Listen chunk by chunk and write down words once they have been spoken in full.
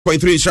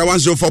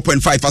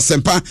104.5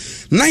 Asempa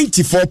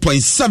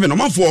 94.7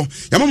 Omafo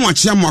yamamo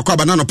achia mo akwa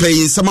banana play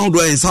nsema do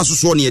ensaso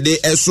so ne de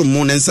eso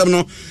mo ne nsem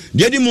no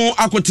de di mo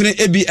akotene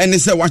ebi ene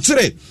se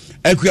wachire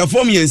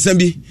akuafo mi ensem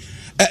bi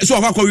so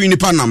akwa wi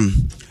nipa nam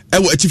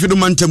ewo achifido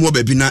mantem wo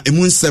babi na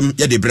emu nsem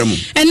ye de bremu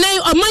ene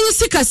oman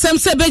sika sem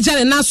se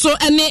bejare na so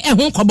ene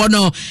ehun kobo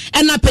no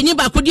ena panyi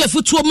ba kodi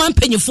afutuo man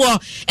panyifo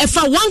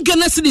efa 1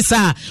 Ghana cedis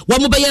a wo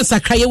mo be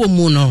yensakraye wo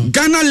mu no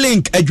Ghana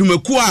Link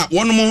adwumaku a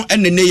wono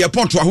enene ye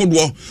porto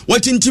ahodo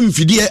watintim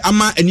fidie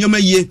ama enioma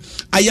yie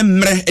aye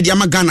mre ede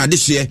ama Ghana de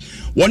hye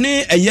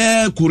woni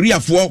eye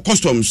Koreafo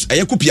customs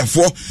eye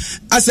kopiafo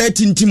asa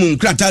tintim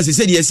nkrata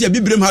se de ye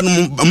bibrem ha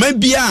no ma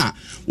bia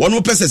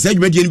wono pese se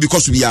adwumadie ni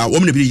because bia wo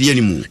me bia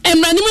ni mu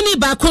emrani ni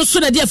ba konso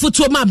na de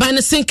afutuo ma ban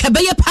ne sen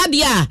kabeye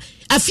pade a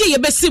afie ye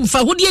besim fa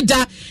hodie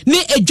da ne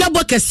edwabo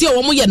kese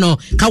o mo ye no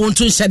ka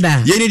wonto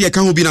nhyeda ye ne de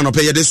ka ho bi na no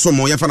pe ye de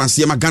somo ya fa na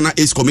se ma Ghana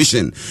Ace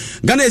Commission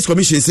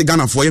se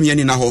Ghana fo ye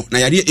me na ho na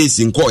yade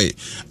Ace nkoi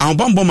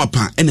awbambo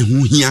mapa ene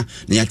ho hia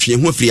na ya twe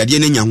ho afiri yade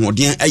ne nya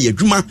hoden aye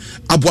adwuma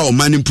aboa o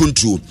man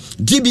mpuntuo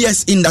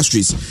DBS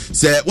Industries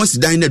se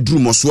wasidan na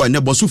drum so a ne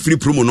boso free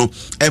promo no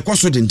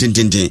ekoso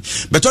dindindindin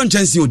beton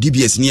chance o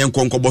DBS ne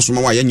enkonko boso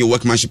ma wa ye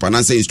workmanship and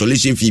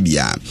installation fee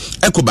bia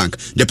Ecobank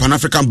the Pan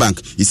African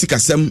Bank isika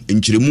sem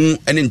nchiremu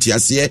ene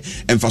ntiase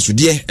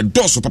emfasodie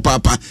doso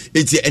papa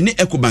enti ene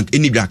Ecobank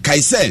eni bia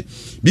kaise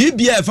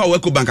bibia fa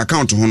Ecobank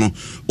account ho no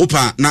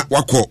opa na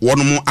wako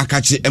wono mo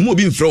akache emo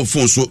obi mfrɛ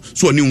phone so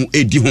oni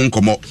edi ho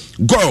nkomo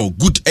go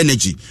good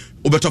energy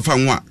obeto fa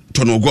nwa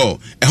tono go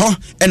eho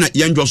ena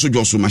yenjo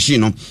so machine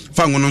no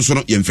fa nwono nso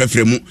no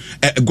yemfrɛfrɛ mu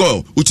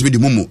go utibedi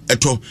mumu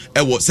eto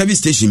ewo service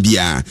station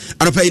bia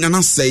anopa ina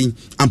na sei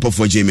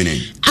ampofo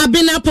Germany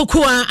abina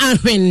pokoa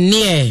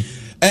ahwennie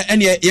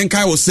ene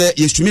yenkai wo se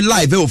yestumi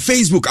live o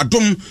Facebook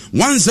adom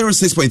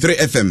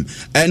 106.3 FM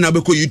na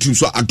beko YouTube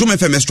so adom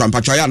FM extra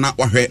mpatwa na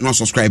wahwe no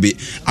subscribe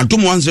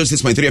adom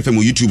 106.3 FM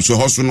YouTube so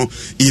hoso no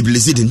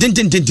iblizid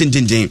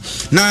din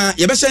na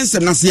yebehye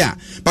nsem na se a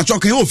patwa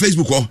kan o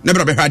Facebook ho na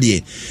bra behwa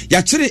de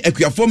ya kire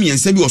akuafo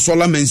miensa bi o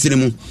solar mansini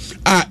mu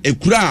a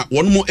ekura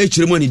wono mo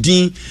ekiremu ani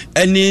din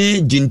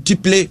ene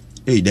gintiple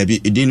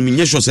dabi edin mi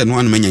nyesho se no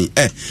an manyan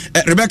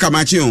Rebecca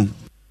Machi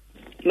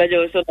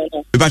Majo so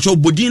no. Bacho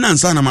bodina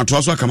ansa na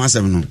matoa so akama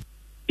asem no.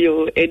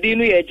 Yo,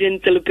 edinu ye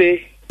gentle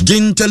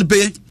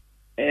pay.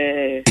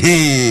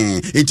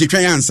 Enti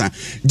twan ansa.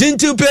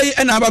 Gentle pay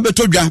na aba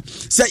betodwa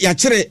se ya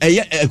kire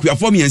eye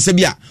akuafo miensa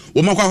bi a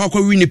wo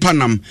makwa wi nipa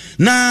nam.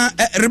 Na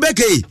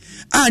Rebecca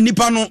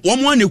nipa no wo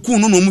mo aneku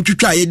no mu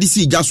twitwa ye de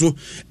si gya so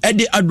e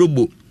de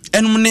adobo.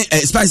 Enum ne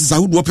spices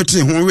ahodo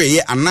pete ho we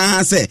ye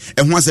ana se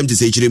ho asem te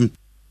se kirem.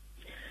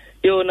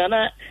 Yo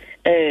nana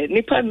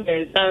nipa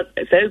mensa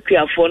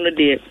sakuafo no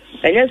de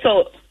enye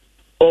so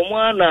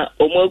omo na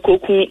omo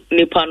koku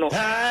nipa no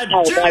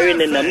aware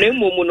ne nam na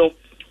momu no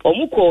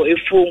omuko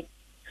efu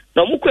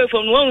no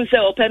won se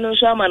open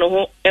nso ama no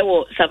ho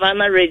ewo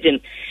Savannah region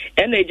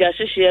ena eja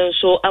hyehye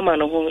nso ama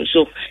no ho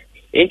nso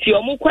enti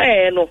omuko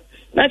no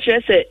na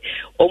kire se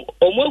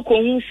omoko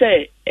hu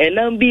se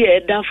enam bi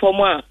eda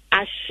fom a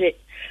ahye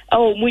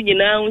awo mu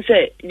nyina hu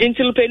se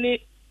gentle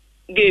penny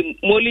game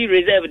Molly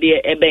reserve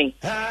de eben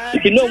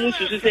if no mu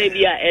susu say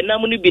bia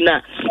enam no bi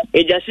na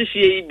eja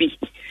hyehye bi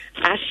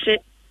ahye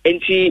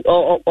enti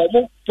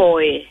omo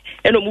toy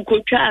eno mu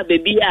kotwa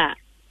baby a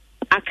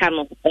aka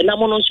no enam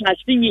no so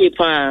ahye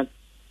pa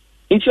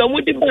enti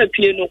omo de ba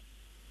pie no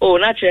o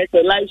na chere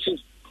say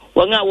license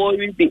won a wo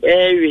ri bi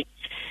area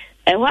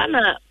ehwa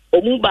na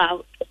omu ba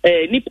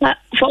nipa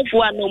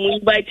fofo a no mu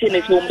invite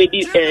ne so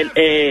mbedi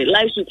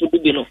license to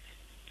bi no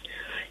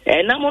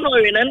enam no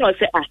re na no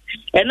say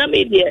enam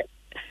e de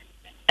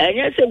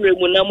enye se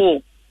remu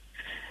namu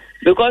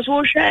because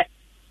wo hwe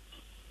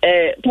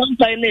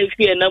pampai na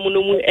efi enam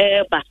no mu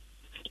eba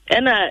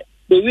ena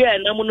the way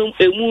enam no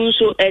emu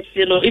so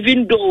eti no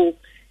even though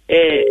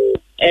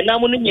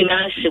enam no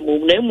nyina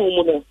hyemu na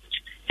emu no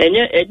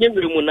enye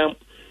remu nam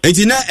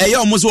enti na eye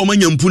omo so omo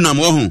nyampu nam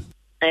wo ho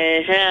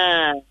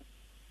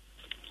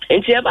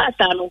enti eba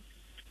ata no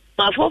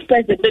ma for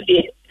president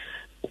de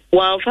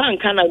wan fa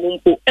nka na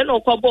numpo ena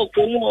okwabo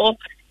kromu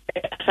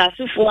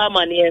asasifo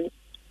amane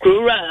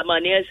Kurura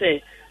amane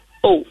se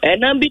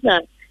enam bi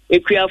na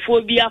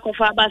ekuafo bi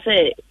akofa ba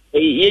se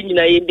ye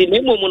nyina ye de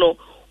nemomu no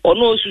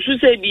ono osusu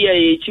se bi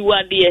ye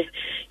chiwade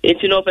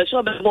enti no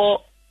peso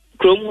bebo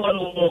krom ho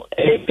no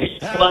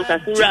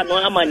wasasura no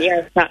amane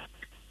asa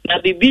na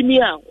bibi ni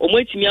a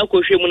omwetimi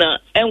akohwe mu na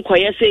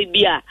enkoye se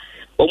bi a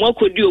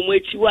omwakodi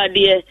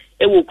omwechiwade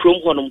ewo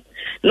krom ho no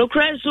no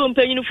Christ so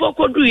mpanyinfo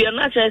kodu ye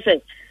na che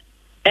se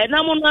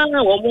enam no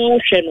na wo mo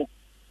hwe no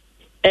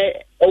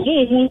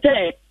omu hu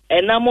se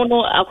enam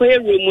no akoye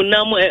remu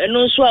nam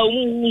eno so a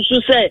omu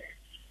nso se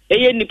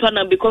eye nipa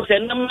na because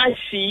enam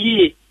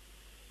ahie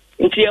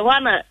nti ehwa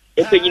na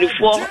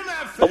epanyinfo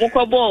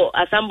omukobo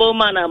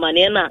assemblyman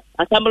amane na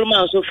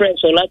assemblyman so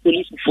friends ola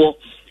police for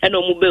eno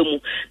omu bemu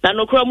na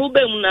no kra mu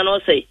bemu na no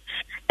say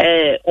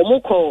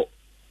omuko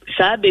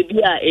saa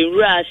baby a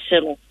enwura ahye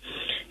no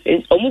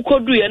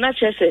omukodu ye na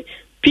chese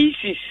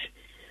pieces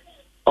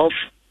of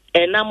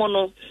enam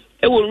no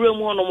e wo nwura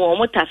mu no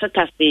mo tase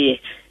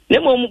ne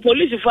mo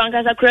police fo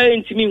ankasa kra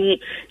ntimi hu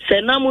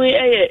se nam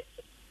e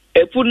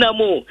epu na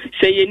mo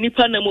se ye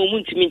nipa na mo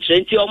ntimi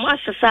nkyere nti o mo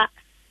asesa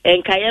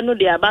enkaye no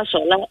de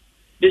abasola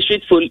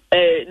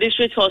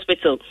district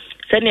hospital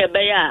se ne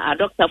be ya a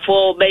doctor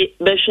for be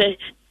hwe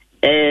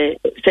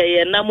se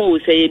ye nam o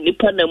se ye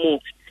nipa na mo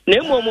ne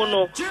mo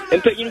no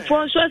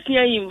mpanyinfo so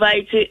asia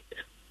invite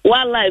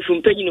wildlife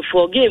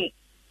mpanyinfo game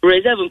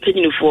reserve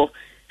mpanyinfo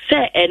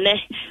say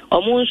ene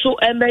omo nso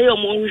emeye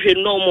omo nhwe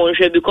no omo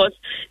nhwe because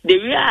the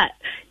way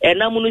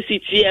enam no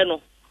city e no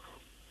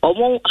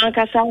omo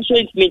ankasa so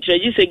intimate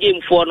register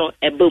game for no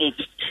ebam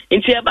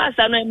nti e ba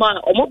sa no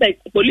ma omo be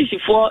police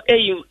for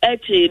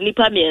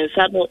nipa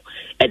miensa no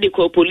e de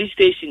call police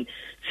station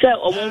say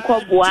omo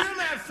nkoboa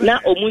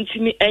na omo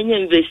ntimi enye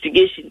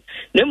investigation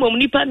na mom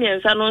nipa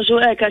miensa no so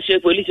e ka she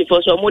police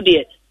for so omo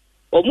de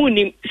omo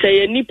ni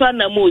say nipa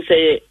na mo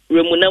say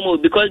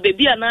remunamo because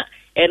baby ana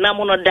enam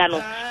no da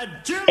no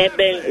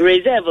eben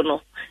reserve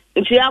no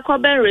nti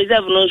akoben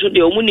reserve no so de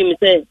omunim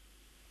say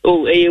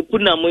oh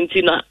puna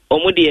munti na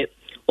omode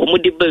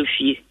ba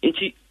fie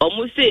nti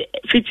omu say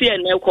fiti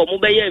en ko mu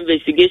be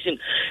investigation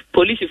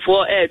police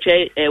for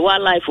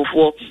wildlife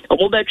for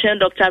omu be train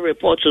doctor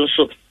report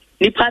so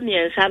nipa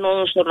miensa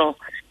no so no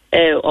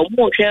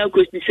omu twa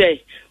akosi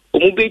say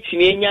omu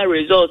betimi enya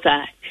result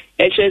a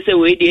ehwe say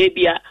we de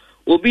bia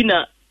obi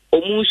na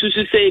omu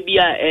susu say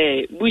bia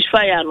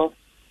bushfire no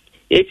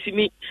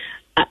etimi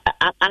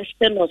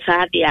asheno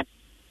sadia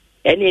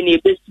ene ne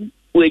besu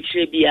we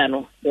kire bia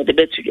no de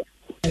betuya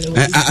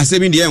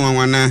asemi de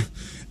enwanwana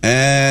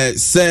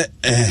se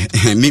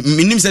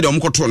minim se de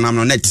omkoto nam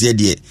no net ye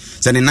de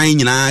se ne nan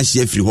nyina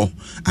hye afiri ho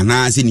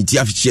ana se ne ti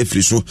afiri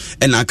afiri so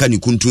ena aka ne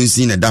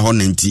kuntunsi na da ho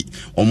nanti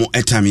omo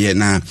etamye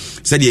na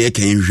se de ye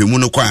kan hwemu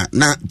no kwa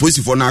na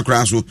posifo na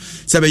akra so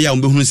se be ya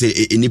ombehunu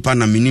se enipa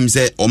na minim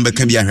se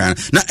ombeka bia hwa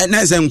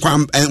na se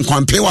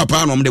nkwampe wa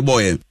pa no omde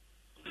boye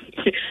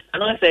I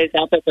don't say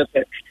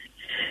that.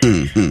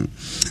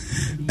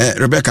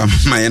 Rebecca,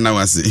 my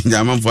was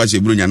Yaman for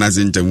Brunia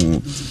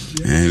Nazintamu.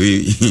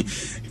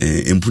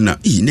 Impuna,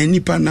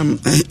 Nenipanam,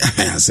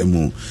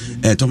 Asemu,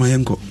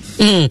 Tomayenko.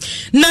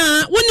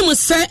 Na when you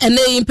must say a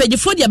name, pay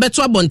for the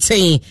better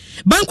bontain.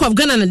 Bank of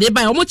Ghana and they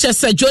buy how much I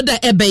said Joda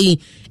Ebay,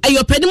 and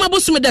your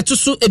pedimabos me that to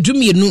so a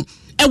duminu,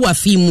 a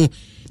wafimu.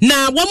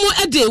 Now, one more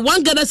a day,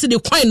 one Ghana city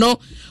quino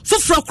for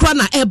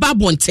Frocrana, a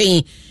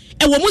babontain.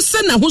 E wo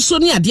musa na hoso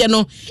ni ade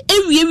no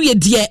ewie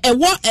de e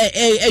wo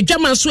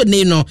adwaman so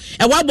ne no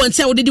e wo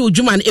abonte wo de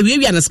odwuma no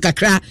ewie na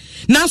skakra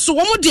na so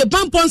wo mo de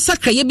bampon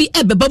sakaye bi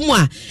ebeba mu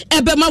a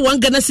ebema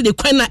wanga se de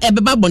kwan na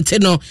ebeba bonte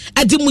no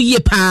ade mu ye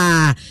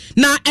pa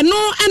na eno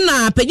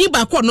na panyi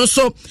ba ko no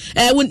so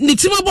ni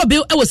tima bobe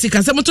e wo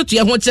sikasem toto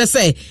ye ho kire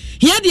se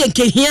hia de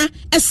nkehia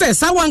ese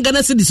sa wanga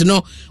na se dis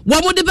no wo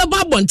mo de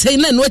beba bonte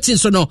na no achi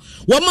so no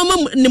wo mama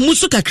ne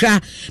musu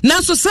kakra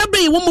na so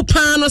sabe wo mu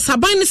pa no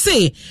saban ne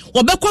se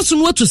wo be so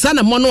no to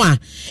sana mono a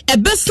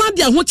ebesa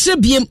de ho kire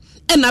biem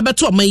na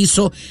beto oman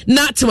so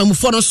na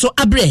temamufo no so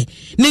abre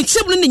ne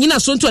nkyem no nyina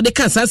so nto de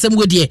kan sansem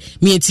godie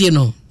mietie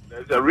no.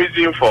 There's a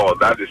reason for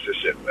that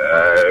decision.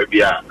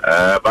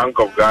 Bank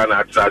of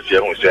Ghana trust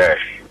you say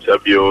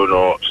Sabio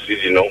no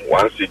city no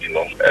one city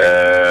no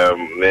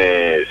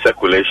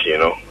circulation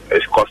no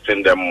is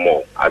costing them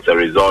more as a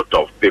result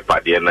of paper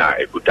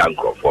DNA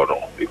ekutanko for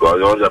no because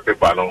all the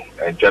paper no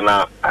and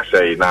general I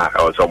say na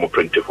also more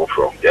printing for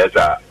from there's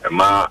a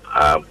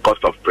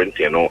cost of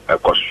printing no a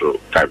cost to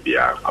type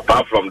here.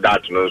 Apart from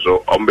that no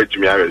so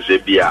ombetimi say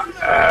bia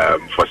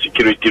for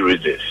security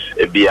reasons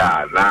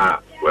bia na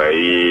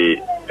where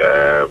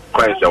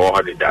coins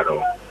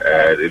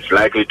it's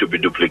likely to be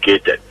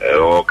duplicated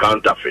or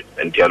counterfeit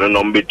and the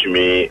number to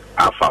me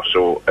alpha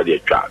so at the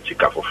chart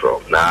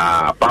from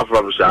now apart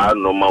from that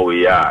normal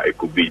way it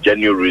could be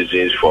genuine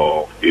reasons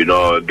for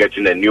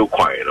getting a new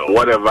coin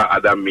whatever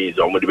other means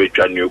or motivate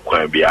a new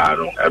coin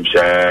biano I'm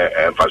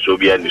saying for so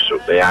be any so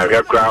they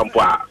are crown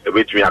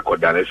which me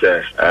according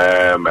say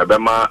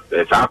ebema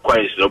it's our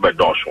coins no be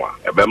those one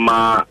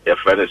ebema if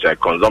it's a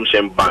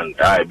consumption ban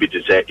I bit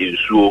to say in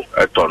so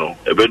a tono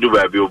ebedu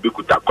baby obi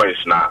kuta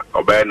coins na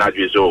obey na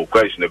so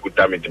coins na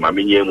kuta me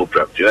mama nyemu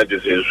practice that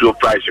is so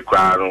price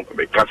kwa no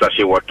be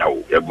sachet water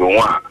ya go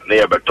one na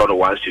ya beton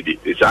 1 cedi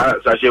it's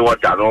sachet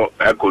water no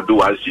I could do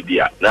 1 cedi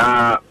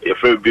na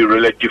if it be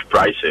relative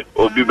pricing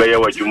obi be ya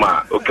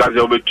wadwuma o kaze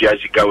obetua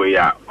sika we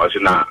ya o se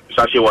na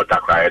sachet water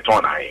kwa e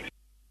ton na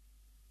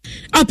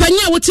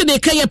apanya wote de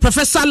kai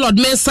Professor Lord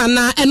Mensa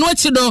na eno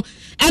achi no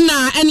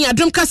eni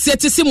adom kase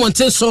tisi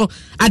monte so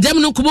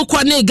adem no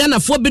kubukwa na Ghana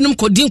fo binum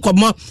kodin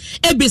komo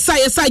ebisa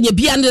yesa ye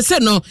bia ne se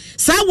no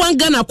sa wan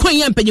Ghana kwan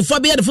ya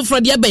mpanyifo be de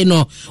foforo de be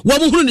no wo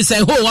mo hunu ni se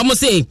ho wo mo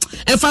se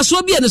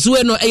enfaso bia ne so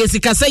we no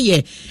eyesika se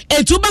ye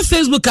etuba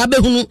Facebook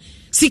abehunu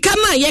sika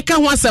na ye ka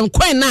ho asem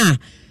kwan na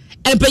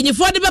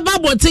empanyifo de beba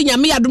bonte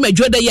nyame yadom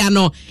adwoda ya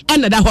no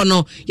ena da ho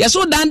no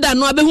yeso danda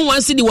no abehu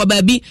wansi di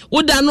wababi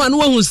woda no anu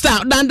wahu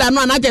star danda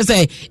no anaje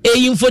se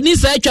eyimfoni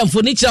sa atwa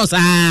mfoni kire osa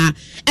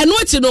eno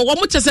ati no wo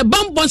mo chese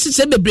bambon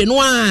se bebre no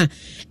a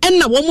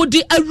ɛna wɔn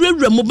de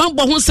awurawura mu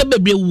bambɔ ho sɛ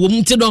bebree wɔ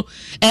mu ti no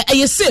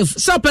ɛyɛ safe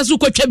sɛ ɔpɛ so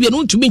kɔtwa bi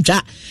no ntumi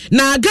ntwa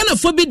na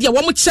Ghanafoɔ bi deɛ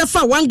wɔn kyerɛ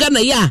fa wan Ghana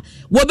yɛ a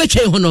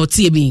wɔbɛtwa ho na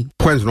ɔtie bi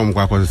coins no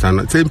mkwa akɔsesa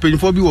no sɛ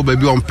mpanyinfoɔ bi wɔ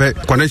baabi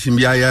ɔmpɛ connection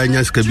bi ayɛ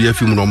anya sika bi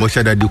afi mu no ɔmo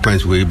hyɛ da di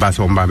coins wɔ ba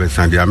sɛ ɔmba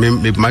bɛsa deɛ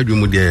me madwe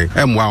mu deɛ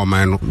ɛmmoa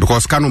ɔman no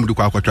because sika no mde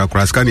kɔ akɔtwa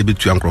kora sika ne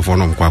bɛtua nkurɔfoɔ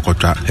no mkɔ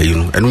akɔtwa ayi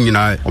no ɛno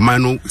nyinaa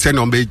ɔman no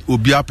sɛnea ɔmbɛ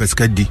obiara pɛ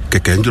sika di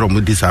kɛkɛ ngyerɛ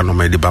ɔmo di saa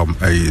nɔma de ba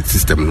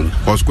system no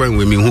because coin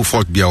wɔ mi hu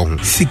fault bia wo ho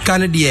sika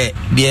no deɛ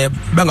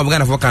Bank of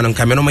Ghana for kan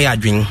nka me no ma yɛ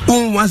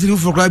adwen once you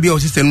for bia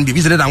system no bi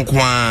sɛ da nko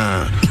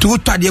a to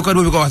twa deɛ kɔ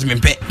do because me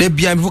pɛ da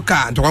bia me fo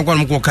ka to kwankwan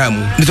no ko ka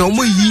mu nti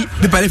ɔmo yi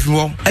paper fi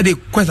hɔ e de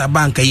kwesa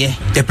bank yɛ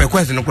te pɛ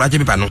kwesa no kura che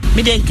paper no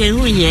me de nke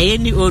hu nya yɛ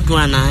ni odu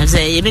ana sɛ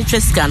yɛ betwa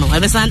sika no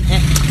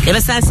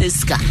ɛbɛsan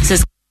sika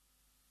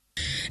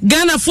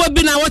Ghanafoɔ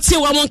bi na wɔte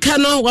wɔn nka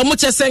no wɔn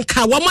kyɛ sɛ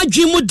nka wɔn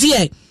adwi mu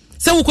deɛ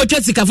sɛ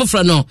wokɔtwa sika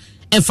foforɔ no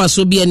ɛfa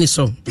so bi ani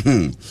so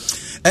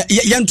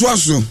yɛntoa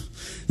so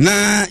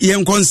na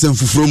yɛnkɔ nsɛm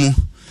foforɔ mu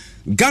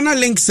Ghana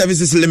Link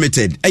Services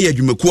Limited ɛyɛ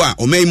adwumakuo a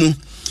ɔman mu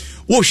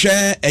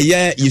wohwɛ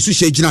ɛyɛ yesu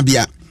hyɛ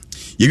gyinabea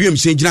yɛwiem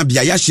hyɛ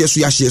gyinabea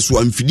yɛahyeɛ so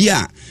amfidie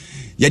a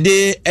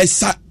yɛde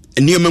ɛsa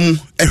nneɛma mu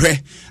ɛhwɛ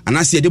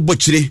anase yɛde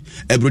bɔkyire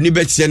ebroni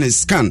bɛkyɛ ne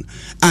scan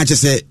a kyɛ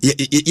sɛ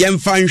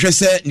yɛmfa nhwɛ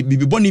sɛ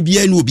bibibɔne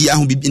biara ne obiara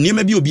ho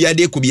nneɛma bi obiara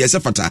de kɔ biara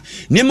sɛ fata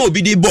nneɛma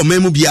obi de bɔ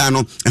man mu biara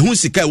no ɛho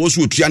sika ɛwɔ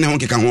so otua ne ho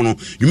keka ho no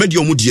dwumadi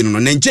ɔmo die no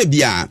na nkyɛ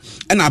biara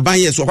ɛna aban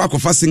yɛ so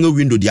akɔfa single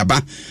window de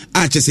aba a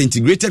kyɛ sɛ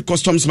integrated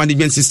customs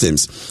management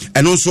systems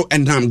ɛno nso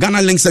ɛnam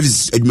Ghana Link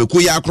Services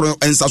adwumakuo yɛ akoro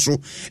ɛnsa so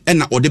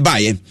ɛna ɔde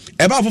baayɛ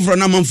ɛba foforɔ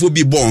na amanfoɔ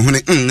bi bɔ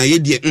ɔhene na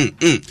yɛdie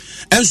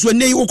ɛnso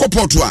ɛnɛ yi wokɔ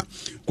pɔto a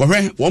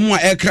kɔhwɛ wɔn mu a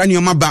ɛkra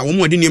nneɛma ba wɔn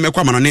mu a de nneɛma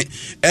kɔ amanane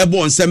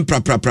ɛbɔ nsɛm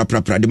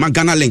pra de ma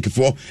Ghana Link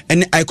foɔ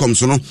ɛne icom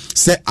so no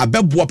sɛ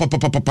abɛboa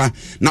papa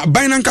na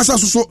ban nankasa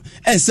so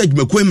ɛsɛ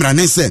dwumakuo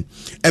mmerane sɛ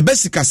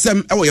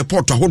ɛbɛsikasɛm ɛwɔ yɛ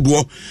port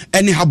ahodoɔ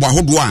ɛne habo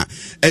ahodoɔ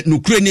a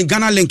nukure ne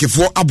Ghana Link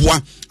foɔ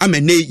aboa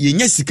amene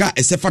yɛnya sika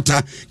ɛsɛ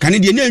fata kane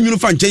deɛ ne anwunu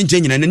fa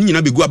nkyɛnkyɛn nyina ne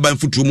nyina begu aban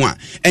futuo mu a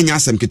ɛnya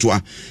asɛm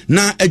ketewa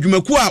na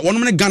adwumakuo a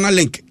wɔnom ne Ghana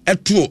Link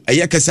ɛto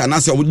ɛyɛ kɛse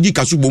anasɛ wɔdi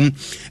kaso bom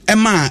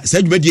ɛma saa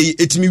dwumadie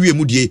etimi wie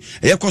mu die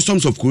ɛyɛ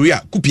Customs of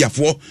Korea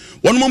kupiafoɔ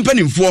wɔnom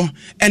mpanimfoɔ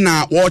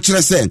ɛna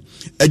wɔkyerɛ sɛ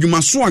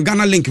adwumaso a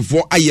Ghana Link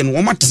foɔ ayɛ no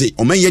wɔmate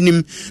ɔmayɛ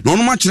nim na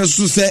wɔnom akyerɛ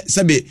so sɛ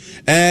sɛbe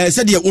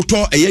sɛdeɛ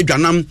wotɔ ɛyɛ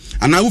dwanam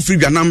anaa wofiri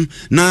dwanam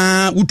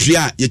na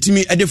wotua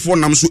yɛtimi ɛdefoɔ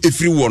nam so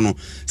efiri wɔ no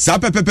saa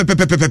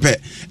pɛpɛpɛpɛpɛpɛ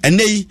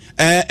ɛnɛyi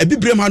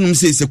ebibrem hanom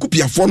sɛ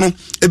kupiafoɔ no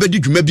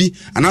ɛbɛdi dwuma bi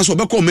anaasɛ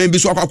ɔbɛkɔ ɔman bi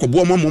so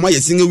akɔboa mɔmɔ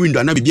yɛ single window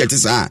ana bibi ɛte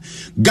saa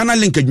Ghana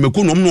Link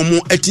adwumako no ɔmo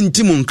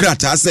atintim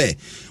nkrataa sɛ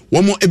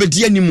wɔmo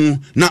ebedi animu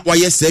na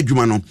wayɛ sɛ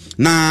adwuma no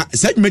na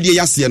sɛ adwumadie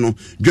yɛaseɛ no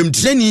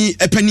dwamtirani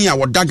epani a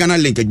wɔda Ghana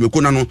Link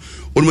adwumako no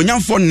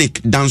onumonyamfo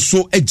Nick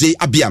Danso agye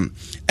abiam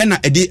ɛna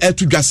ɛde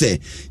ɛto dwa sɛ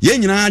yɛn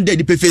nyinaa da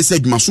de pefe sɛ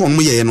adwumaso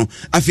ɔmo yɛyɛ no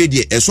afei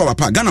deɛ ɛso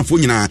papa Ghanafoɔ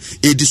nyinaa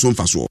edi so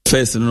mfa so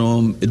first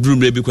no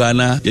edurumre bi kwa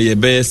na yɛ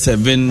bɛ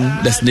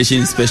 7 destination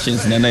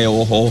inspections na yɛ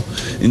wɔ hɔ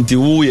nti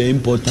wo yɛ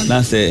important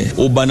na sɛ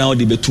oba na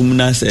ɔde betum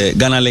na sɛ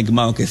Ghana Link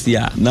ma okesi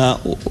a na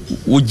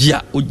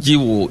oji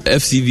wo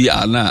FCV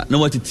na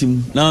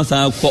watitim na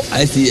san kɔ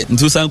ICS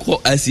nti san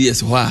kɔ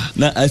ICS hɔ a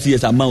na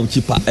ICS amount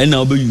cheaper ɛna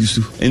obe use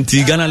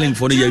nti Ghana Link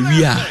for the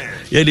yɛ a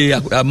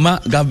yɛde ama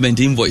government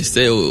invoice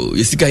sɛ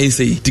yɛsika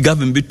yɛsɛ ti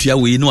government betua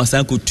wei na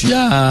wasan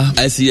kɔtua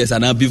ICS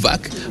anaa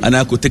BVAC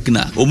anaa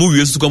kɔtekna ɔmu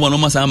wie so kɔma no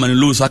ma san ma no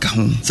low so aka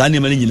ho saa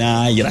nneɛma no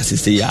nyinaa yɛra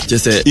sese ya kyɛ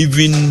sɛ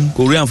even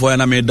Koreanfoɔ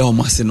na meda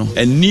ɔmo ase no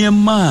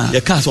nneɛma a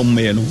yɛka sɛ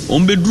ɔmmɛyɛ no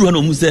ɔmo bɛduru ha na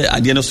ɔmu sɛ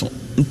adeɛ no so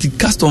nti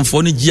custom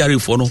for no GRA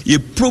for no yɛ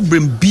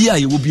problem bia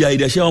yɛwɔ bia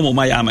yɛde ahyɛ ɔmo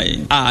ma yɛ ama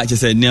yɛn kyɛ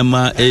sɛ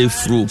nneɛma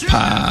ɛfuro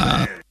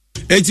paa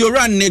eti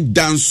ora Nick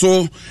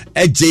Danso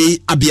agye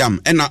abiam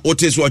ɛna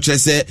wote so ɔkyerɛ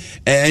sɛ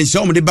enhyɛ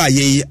ɔmo de ba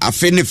yɛ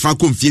afe ne fa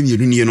konfie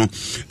mienu nie no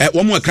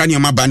wɔn akra ne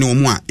ɔma ba ne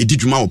wɔn a edi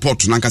dwuma wɔ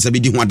port na nkasa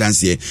bedi ho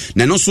adanseɛ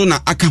na no so na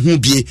aka ho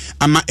bie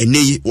ama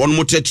enei wɔn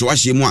mo tɛtɛ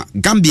wahyɛ mu a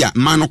Gambia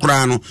man no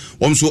koraa no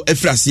wɔn so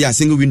afira se a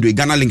single window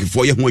Ghana Link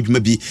for yɛ ho adwuma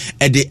bi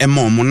ɛde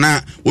ɛma ɔmo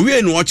na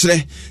owie no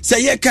ɔkyerɛ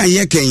sɛ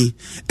yɛkan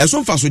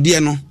ɛso mfa so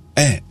deɛ no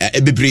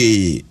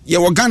bebree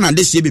yɛwɔ Ghana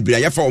de sie bebree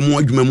yɛfa ɔmo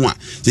adwuma mu a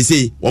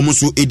sese ɔmo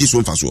so edi so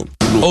mfa so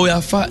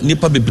yɛfa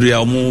nipa bebree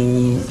a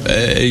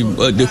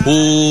ɔmo the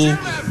whole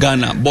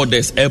Ghana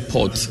borders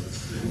airport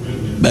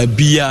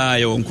baabia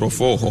yɛwɔ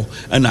nkurɔfoɔ hɔ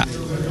ɛna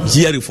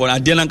GRA for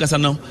adeɛ no ankasa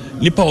no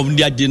nipa ɔmo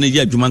de adeɛ no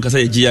yɛ adwuma ankasa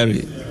yɛ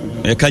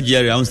GRA ɛka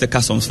GRA ahon sɛ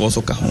customs for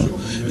so ka ho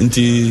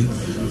nti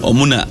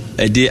ɔmo na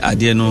ɛde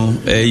adeɛ no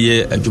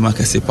ɛyɛ adwuma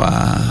kɛse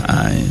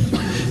paa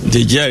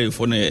nti GRA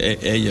for no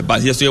ɛyɛ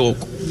but yɛso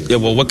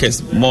yɛwɔ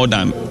workers more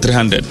than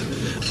 300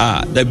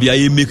 that be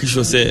I make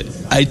sure say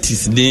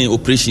IT's ne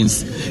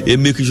operations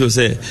make sure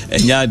say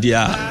enya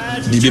dia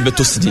di be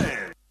beto sidi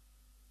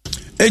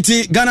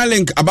eti Ghana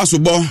Link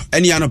abasobɔ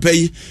eni anopa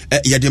yi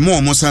yɛde mo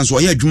ɔmo san so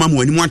ɔyɛ adwuma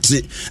mo animu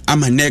ate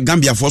ama ne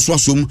Gambia fo so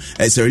asom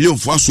Sierra Leone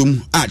fo asom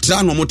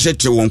tra no mo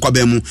trete won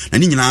kwaba mu na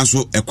ni nyina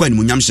so ɛkɔ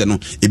animu nyamhye no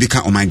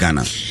ebika ɔman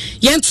Ghana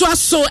yɛnto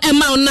aso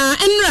ɛma na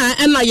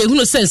ɛna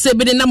yɛhunu sɛ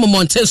bi na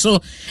momonte so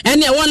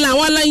ɛne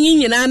wala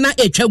nyina na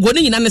etwago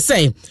ne nyina ne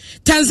sɛ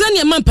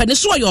Tanzania mampani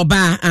so ɔyɛ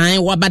ɔba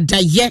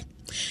wabadaye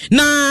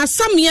na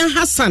Samia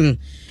Hassan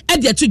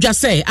ɛde atudwa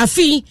sɛ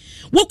afi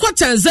wokɔ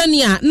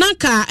Tanzania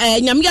nanka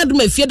nyame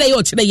adom afie da yɛ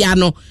ɔkyerɛ ya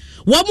no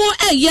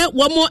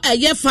wɔmo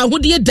ɛyɛ fa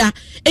hodie da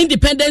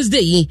Independence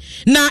Day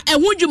na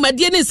ɛho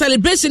dwumadie ne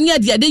celebration ne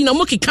ade na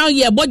mo keka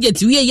yɛ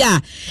budget wie ya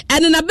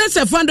ɛne na best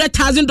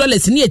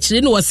 $400,000 ne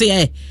akyire ne wɔ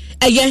sɛ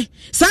ɛyɛ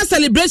saa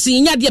celebration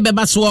nya de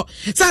beba so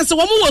saa se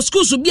wɔn wɔ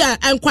school so bi a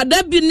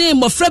nkwada bi ne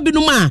mmɔfra bi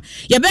no ma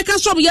yɛbɛka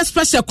so yɛ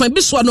special kwan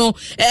bi so no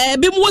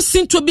bi mo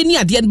sinto bi ne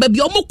ade ba bi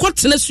wɔn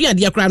kɔtena so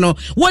ade kra no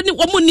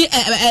wɔn ni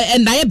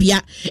ndaye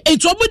bia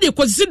enti wɔn de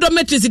kɔsisi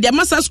dormitories de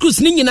masa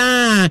schools ne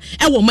nyinaa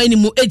ɛwɔ man ni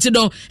mu enti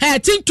no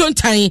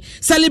tintontan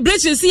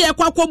celebration si yɛ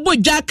kwakɔbɔ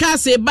dwa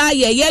kase ba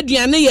yɛ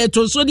aduane yɛ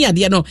tonso ne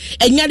ade no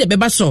enya de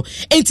beba so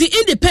enti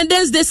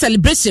Independence Day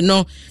celebration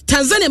no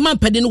Tanzania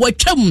mampadi no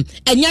watwam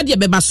enya de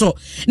beba so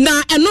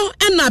na eno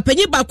na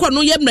panyi ba kwa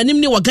no yemranim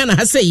ni Ghana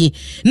ha sei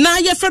na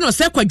ye fe no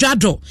se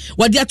kwadwado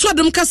wode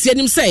atodom kase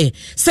anim sei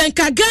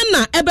senka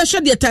Ghana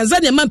ebehwe de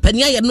Tanzania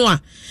mampani aye no a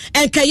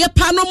enka ye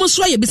pa no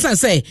muso ye bisan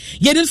sei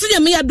ye nim se ye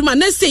me yadoma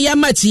na sei ya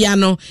machi ya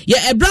no ye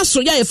ebra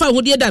so ya ye fa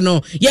hodie da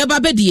no ye ba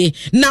bedie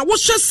na wo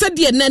hwe se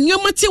de na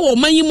nyomate wo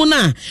manyi mu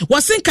na wo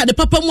senka de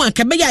papa mu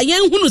anka be ya ye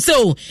hunu se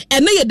o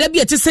ene ye da bi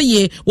ete se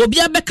ye obi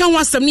abeka ho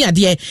asem ne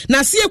ade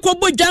na se ye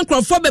kɔbɔ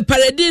dwankrofo be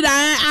parade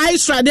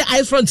ice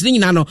front ni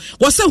nyina no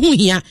wose hu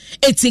hia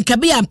etinka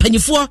be ya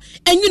mpanyifo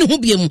enwene ho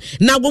biem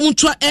na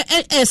womto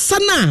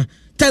sana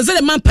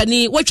Tanzania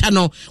mampani watwa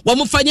no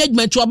womfanya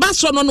adwumantu oba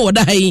so no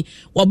woda hai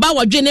woba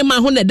wadwene ma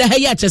ho na da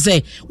hai a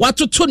kyese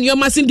watoto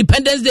nneoma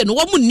Independence Day no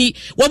womuni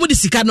womudi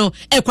sika no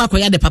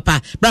ekwakoya de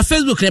papa bra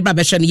Facebook re bra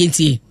behwe no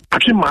yentie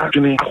Aki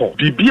margini ako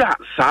bibia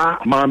sa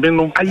maame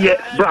no aye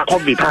bra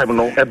COVID time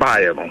no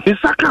ebaye no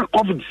isaka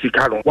COVID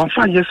sika no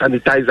wafanye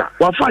sanitizer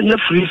wafanye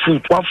free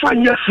food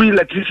wafanye free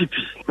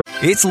electricity.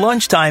 It's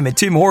lunchtime at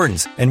Tim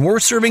Hortons, and we're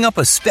serving up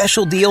a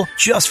special deal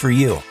just for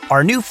you.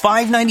 Our new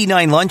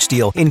 $5.99 lunch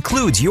deal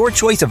includes your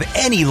choice of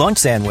any lunch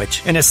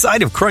sandwich and a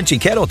side of crunchy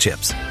kettle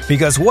chips.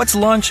 Because what's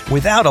lunch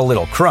without a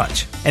little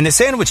crunch? And the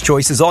sandwich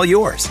choice is all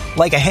yours,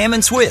 like a ham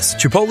and Swiss,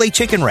 Chipotle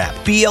chicken wrap,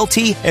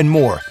 BLT, and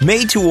more,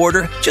 made to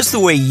order just the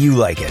way you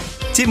like it.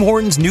 Tim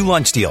Hortons' new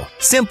lunch deal.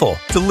 Simple,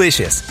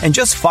 delicious, and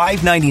just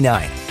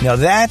 $5.99. Now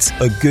that's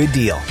a good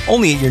deal.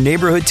 Only at your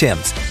neighborhood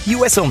Tim's.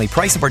 U.S. only.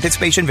 Price and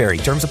participation vary.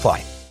 Terms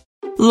apply.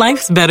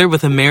 Life's better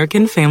with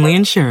American Family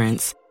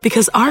Insurance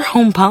because our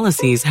home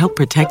policies help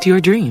protect your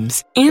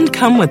dreams and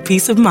come with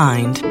peace of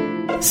mind.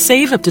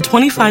 Save up to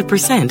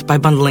 25% by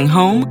bundling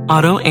home,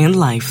 auto, and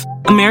life.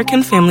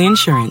 American Family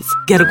Insurance.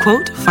 Get a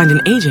quote, find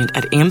an agent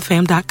at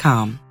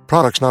amfam.com.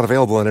 Products not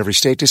available in every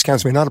state.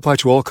 Discounts may not apply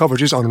to all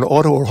coverages on an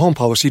auto or home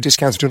policy.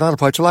 Discounts do not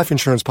apply to life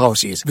insurance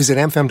policies. Visit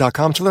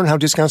amfam.com to learn how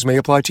discounts may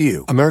apply to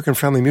you. American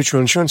Family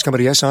Mutual Insurance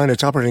Company SI and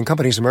its operating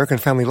companies, American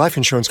Family Life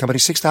Insurance Company,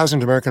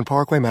 6000 American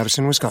Parkway,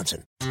 Madison,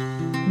 Wisconsin.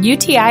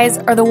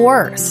 UTIs are the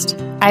worst.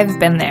 I've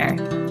been there.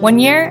 1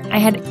 year, I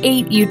had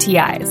 8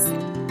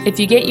 UTIs. If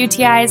you get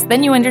UTIs,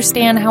 then you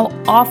understand how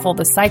awful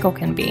the cycle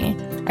can be.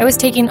 I was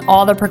taking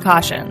all the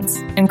precautions,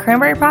 and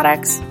cranberry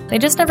products, they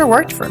just never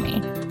worked for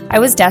me. I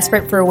was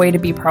desperate for a way to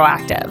be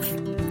proactive.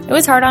 It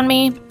was hard on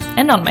me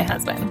and on my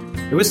husband.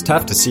 It was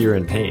tough to see her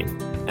in pain,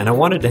 and I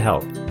wanted to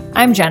help.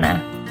 I'm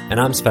Jenna. And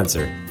I'm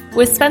Spencer.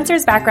 With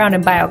Spencer's background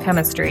in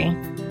biochemistry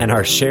and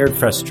our shared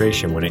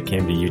frustration when it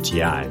came to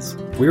UTIs,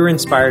 we were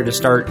inspired to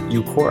start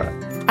Eucora.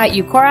 At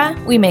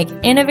Eucora, we make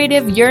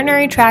innovative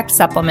urinary tract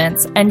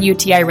supplements and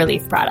UTI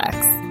relief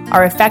products.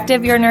 Our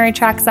effective urinary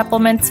tract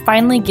supplements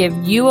finally give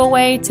you a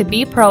way to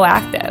be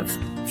proactive.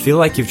 Feel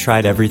like you've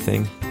tried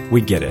everything?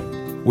 We get it.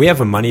 We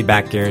have a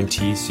money-back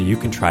guarantee so you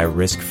can try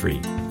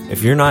risk-free.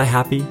 If you're not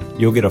happy,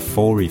 you'll get a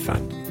full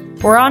refund.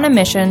 We're on a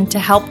mission to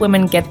help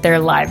women get their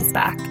lives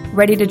back.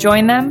 Ready to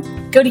join them?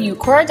 Go to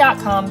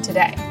Eucora.com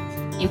today.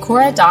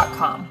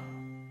 Eucora.com.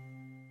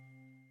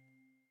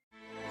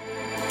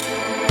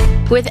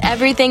 With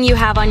everything you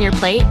have on your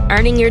plate,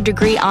 earning your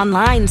degree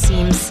online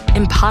seems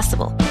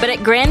impossible. But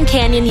at Grand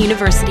Canyon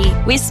University,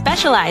 we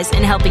specialize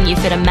in helping you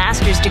fit a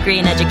master's degree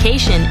in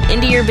education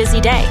into your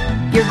busy day.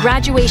 Your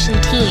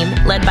graduation team,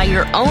 led by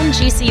your own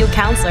GCU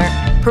counselor,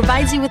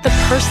 provides you with the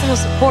personal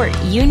support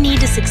you need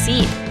to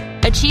succeed.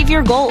 Achieve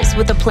your goals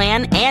with a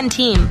plan and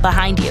team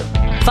behind you.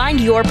 Find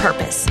your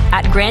purpose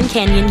at Grand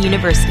Canyon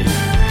University.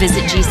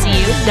 Visit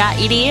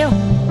gcu.edu.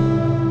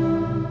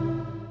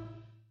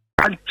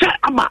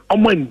 ama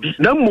omondi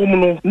na mmom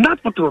no na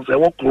hospitals e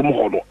wo krom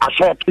ho no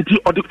asort nti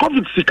o the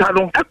covid sika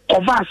no e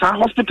cover sa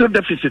hospital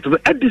deficit no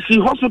EDC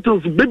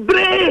hospitals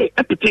bebre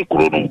epite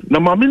kro no na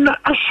mamina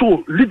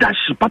asho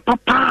leadership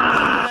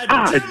papa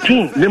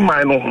edin ne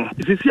man no ho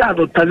sisi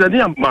ado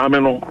Tanzania mame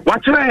no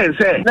wachire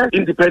say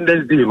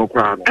independence day no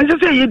kwa no ense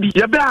say ye be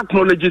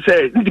acknowledge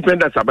say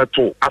independence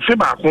abeto afi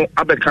ba ko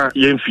abeka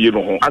ye mfie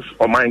no ho as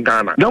oman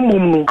Ghana na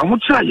mmom no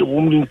ahochira ye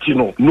wom ni nti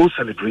no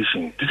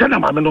celebration ti say na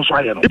mame no so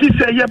aye no it is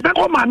say ye be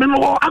ko mame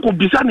no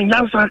akobisa ni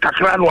nyansa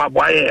kakra no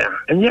aboaye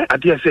enye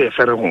ade say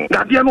fere ho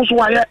na ade no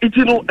so aye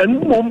iti no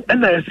enmom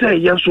na say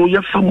ye so ye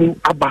famu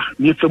aba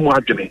ye famu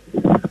adwene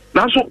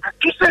na so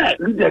to say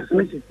leaders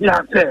ni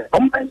ya say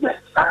ombaye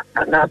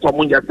na to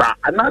mo yata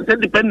na say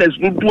independence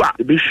no do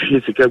a be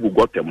hwie sika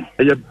gugotem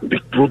e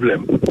big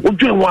problem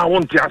odwen wa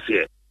won ti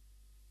ase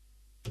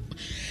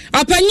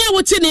apanya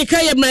wote ne ka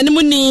ye mrane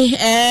mu ni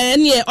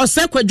ne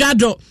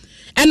osekwadwado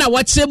ena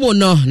wakyere mu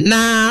no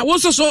na wo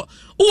so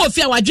wo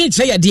fi a wadwen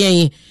kyerɛ yɛ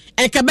den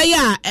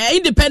ekabɛya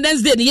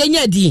independence day ne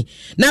yenya di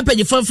na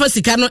pagifo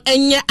sika no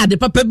enye ade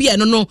papa bia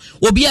no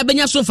obi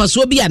abenya so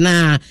faso bia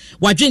na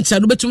wadwen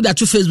kyerɛ no betum da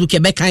to Facebook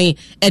ebekan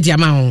e di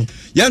ama ho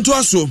yento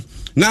aso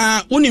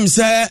na wonim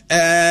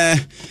sɛ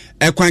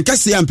ekwan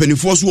kase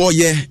ampanifo so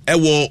oyɛ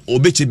ɛwɔ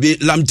obechebe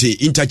lamte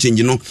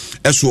interchange no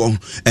ɛso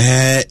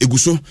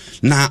eguso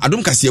na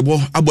adom kasebo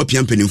abɔ pia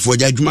ampanifo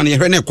gya adwuma no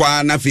yɛhwɛ ne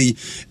kwa na fei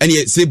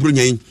ɛne sebro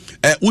nyan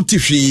uti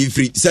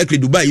free circle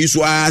Dubai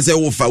yiso aze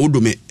wo fa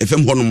wodome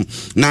FM honom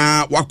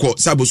na wakɔ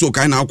sabo so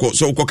kan na akɔ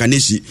so wokɔ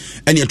kaneshi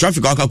ɛne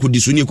traffic aka ko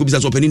diso ne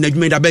ekobisa so pani na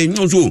adwuma da bɛn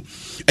nso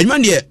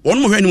adwuma de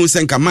wɔn mo hwɛ ne mo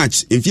senka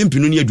match mfie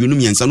mpinu ne aduonu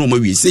miɛnsa no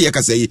mawie sɛ yɛ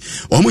kasa yi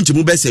wɔn mo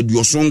ntimu bɛsɛ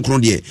duoso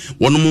nkron de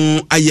wɔn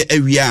mo ayɛ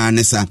awia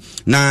anesa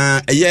na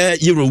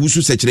ɛyɛ Euro wusu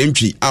sɛkyerɛ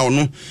ntwi a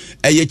ɔno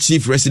ɛyɛ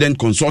chief resident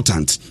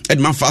consultant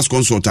edma fast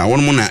consultant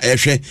wɔn mo na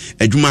ɛhwɛ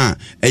adwuma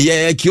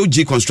ɛyɛ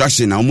KOG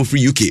construction na wɔn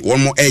free UK wɔn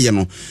mo ɛyɛ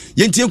no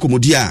yɛntie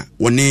komodi a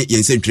wɔne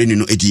yɛnsɛ training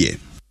no edie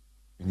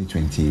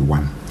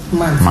 2021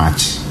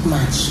 March.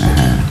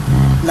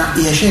 Na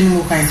yɛhwɛ no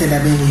mo kan sɛ da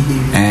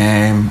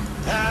bɛn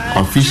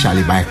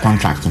officially by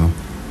contract no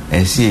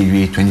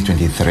SCAU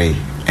 2023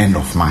 end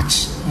of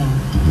March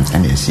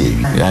and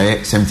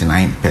SCAU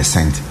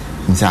 79%.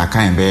 Nti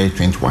aka be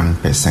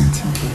 21%.